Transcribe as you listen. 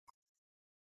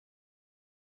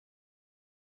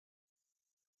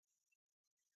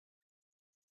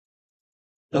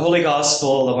The Holy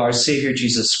Gospel of our Savior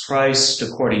Jesus Christ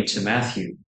according to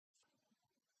Matthew.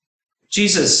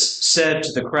 Jesus said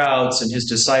to the crowds and his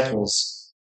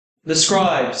disciples, "The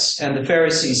scribes and the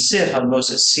Pharisees sit on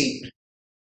Moses' seat.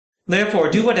 Therefore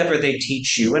do whatever they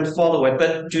teach you and follow it,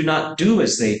 but do not do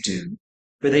as they do,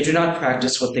 for they do not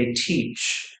practice what they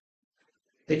teach.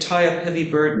 They tie up heavy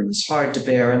burdens hard to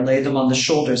bear and lay them on the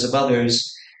shoulders of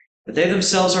others, but they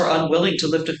themselves are unwilling to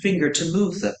lift a finger to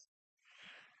move them.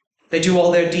 They do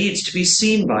all their deeds to be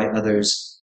seen by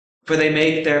others, for they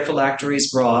make their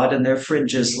phylacteries broad and their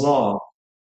fringes long.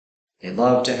 They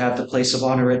love to have the place of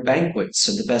honor at banquets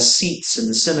and the best seats in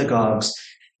the synagogues,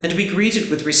 and to be greeted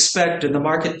with respect in the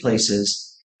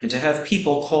marketplaces, and to have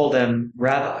people call them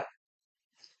Rabbi.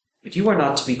 But you are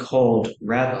not to be called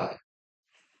Rabbi,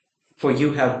 for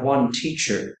you have one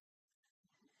teacher,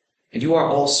 and you are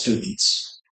all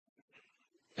students.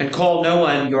 And call no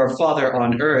one your father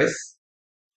on earth,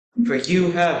 for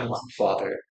you have one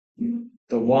Father,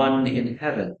 the one in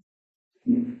heaven.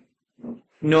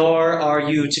 Nor are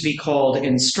you to be called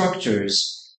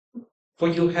instructors, for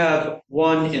you have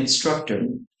one instructor,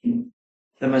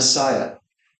 the Messiah.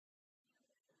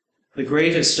 The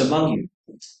greatest among you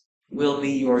will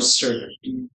be your servant.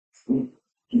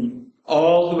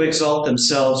 All who exalt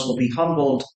themselves will be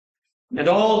humbled, and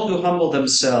all who humble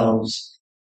themselves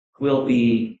will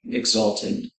be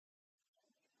exalted."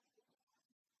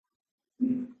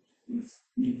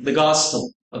 The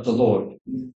Gospel of the Lord.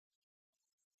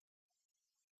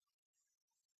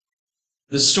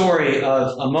 The story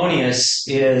of Ammonius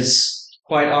is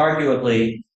quite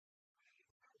arguably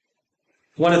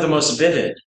one of the most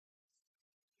vivid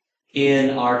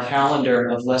in our calendar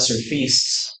of lesser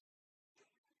feasts.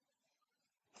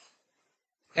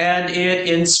 And it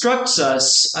instructs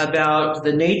us about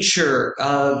the nature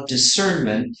of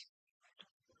discernment,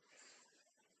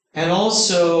 and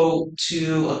also,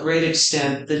 to a great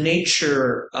extent, the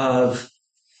nature of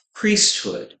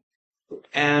priesthood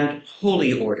and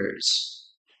holy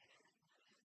orders.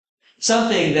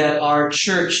 Something that our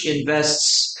church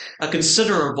invests a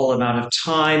considerable amount of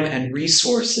time and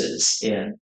resources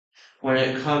in when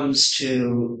it comes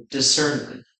to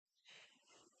discernment.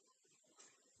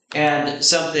 And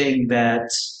something that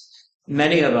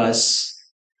many of us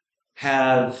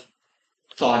have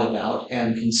thought about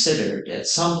and considered at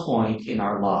some point in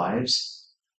our lives.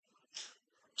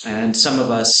 And some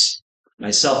of us,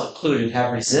 myself included,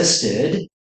 have resisted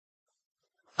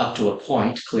up to a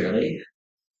point, clearly.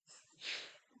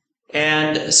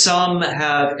 And some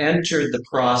have entered the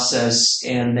process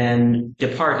and then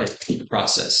departed the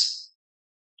process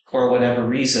for whatever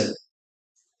reason.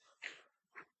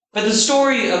 But the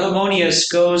story of Ammonius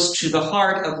goes to the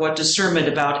heart of what discernment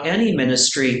about any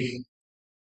ministry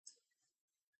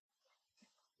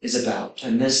is about,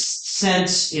 and this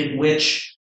sense in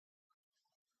which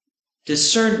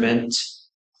discernment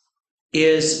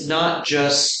is not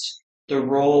just the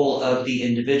role of the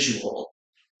individual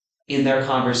in their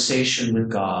conversation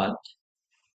with God,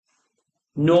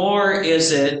 nor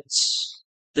is it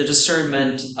the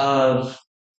discernment of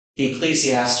the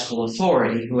ecclesiastical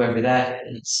authority, whoever that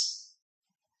is,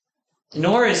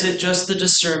 nor is it just the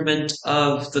discernment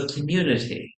of the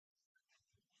community.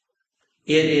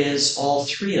 It is all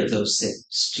three of those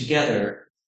things together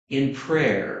in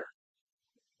prayer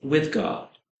with God.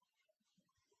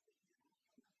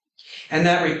 And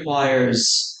that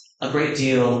requires a great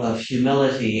deal of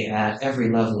humility at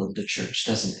every level of the church,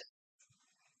 doesn't it?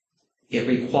 It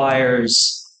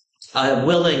requires a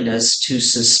willingness to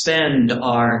suspend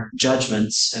our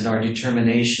judgments and our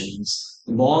determinations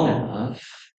long enough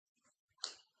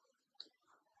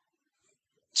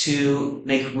to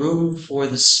make room for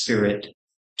the Spirit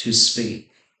to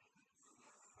speak.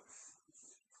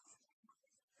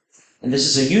 And this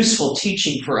is a useful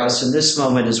teaching for us in this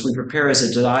moment as we prepare as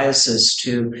a diocese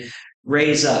to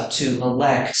raise up, to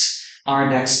elect our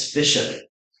next bishop.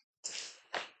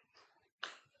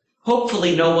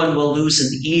 Hopefully no one will lose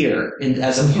an ear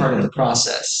as a part of the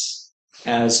process,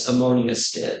 as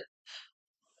Ammonius did.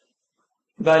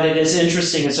 But it is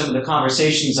interesting in some of the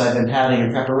conversations I've been having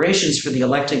in preparations for the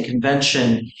electing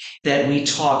convention that we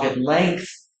talk at length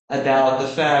about the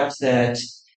fact that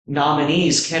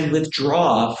nominees can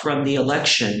withdraw from the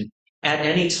election at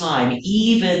any time,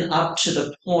 even up to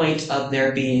the point of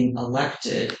their being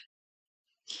elected.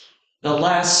 The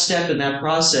last step in that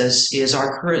process is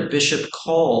our current bishop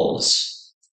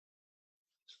calls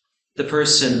the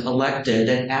person elected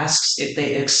and asks if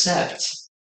they accept,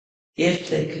 if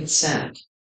they consent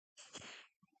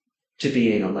to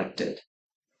being elected.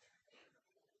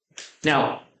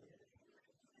 Now,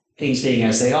 things being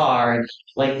as they are, and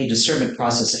lengthy discernment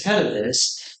process ahead of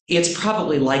this, it's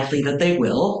probably likely that they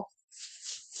will.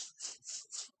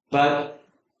 But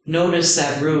notice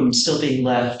that room still being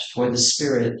left for the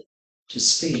Spirit to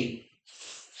speak.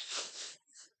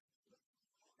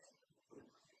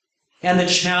 And the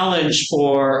challenge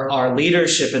for our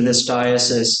leadership in this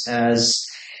diocese as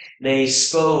they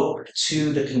spoke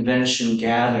to the convention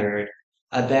gathered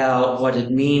about what it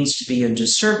means to be in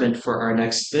discernment for our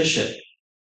next bishop.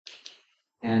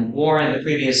 And Warren, the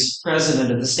previous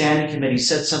president of the standing committee,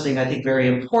 said something I think very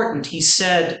important. He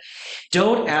said,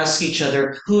 don't ask each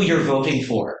other who you're voting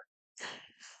for,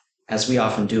 as we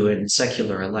often do in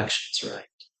secular elections, right?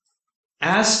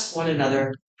 Ask one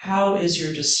another, how is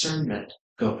your discernment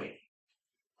going?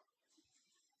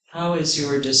 How is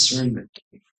your discernment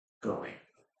going?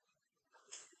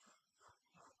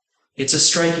 It's a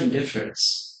striking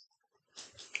difference.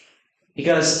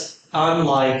 Because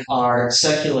unlike our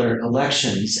secular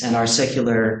elections and our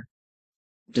secular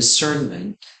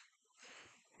discernment,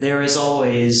 there is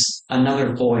always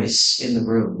another voice in the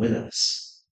room with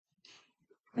us.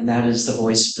 And that is the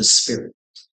voice of the Spirit.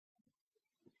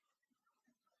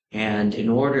 And in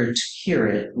order to hear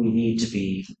it, we need to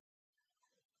be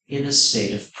in a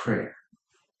state of prayer.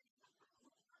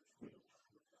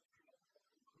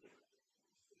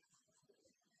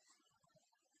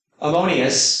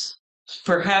 Ammonius,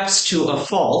 perhaps to a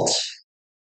fault,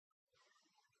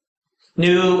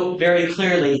 knew very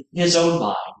clearly his own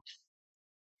mind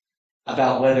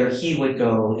about whether he would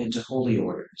go into holy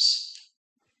orders.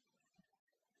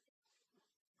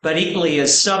 But equally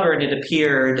as stubborn, it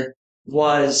appeared,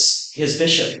 was his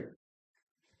bishop,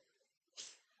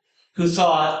 who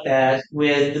thought that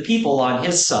with the people on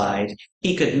his side,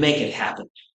 he could make it happen.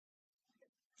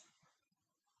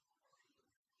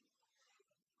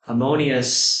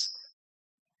 Ammonius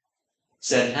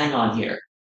said, hang on here.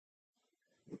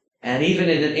 And even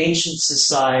in an ancient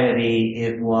society,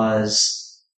 it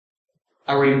was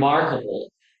a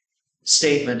remarkable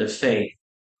statement of faith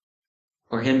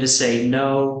for him to say,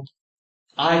 no,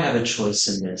 I have a choice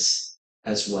in this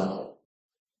as well.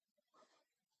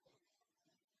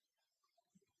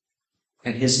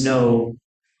 And his no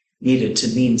needed to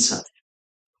mean something.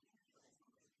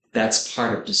 That's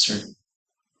part of discernment.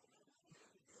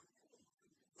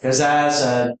 Because as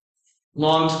a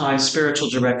longtime spiritual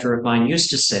director of mine used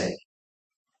to say,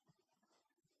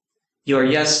 your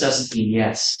yes doesn't mean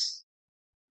yes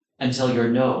until your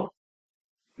no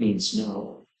means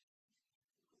no.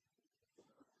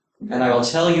 And I will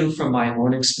tell you from my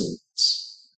own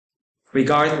experience,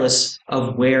 regardless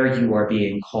of where you are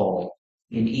being called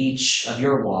in each of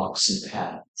your walks and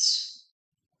paths,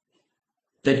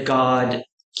 that God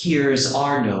hears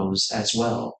our no's as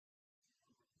well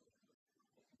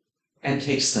and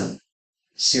takes them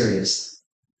seriously.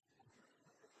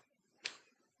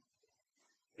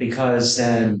 Because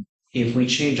then, if we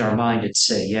change our mind and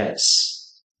say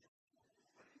yes,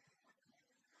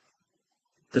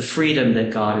 the freedom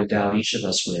that God endowed each of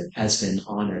us with has been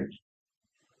honored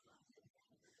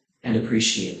and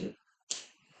appreciated.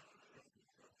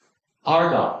 Our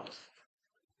God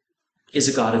is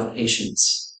a God of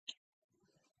patience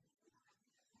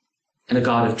and a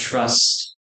God of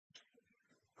trust,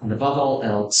 and above all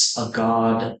else, a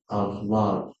God of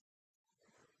love,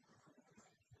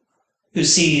 who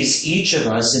sees each of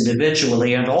us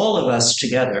individually and all of us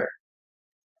together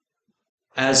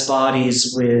as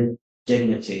bodies with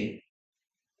dignity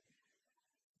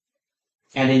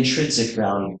and intrinsic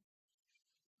value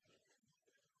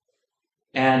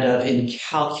and of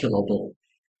incalculable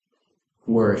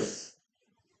worth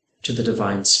to the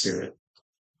divine Spirit.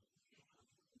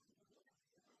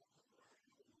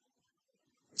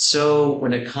 So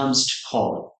when it comes to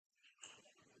calling,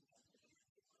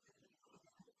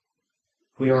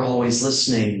 we are always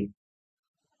listening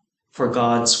for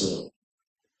God's will.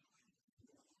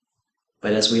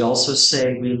 But as we also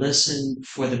say, we listen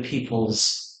for the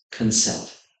people's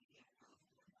consent.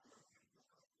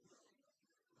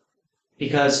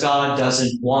 Because God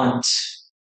doesn't want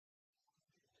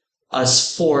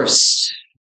us forced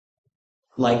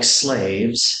like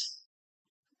slaves.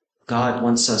 God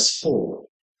wants us whole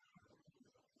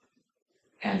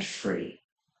and free.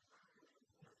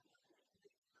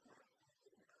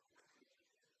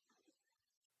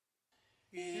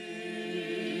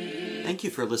 Thank you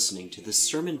for listening to this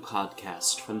sermon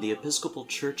podcast from the Episcopal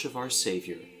Church of Our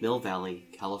Savior, Mill Valley,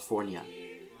 California.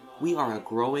 We are a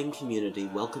growing community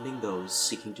welcoming those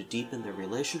seeking to deepen their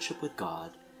relationship with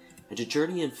God and to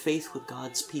journey in faith with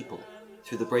God's people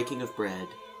through the breaking of bread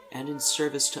and in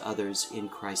service to others in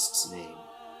Christ's name.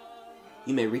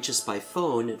 You may reach us by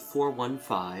phone at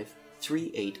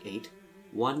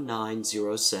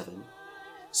 415-388-1907,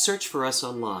 Search for us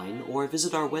online or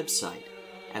visit our website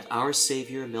at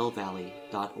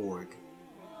oursaviormillvalley.org.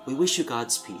 We wish you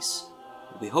God's peace,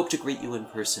 and we hope to greet you in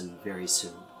person very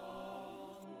soon.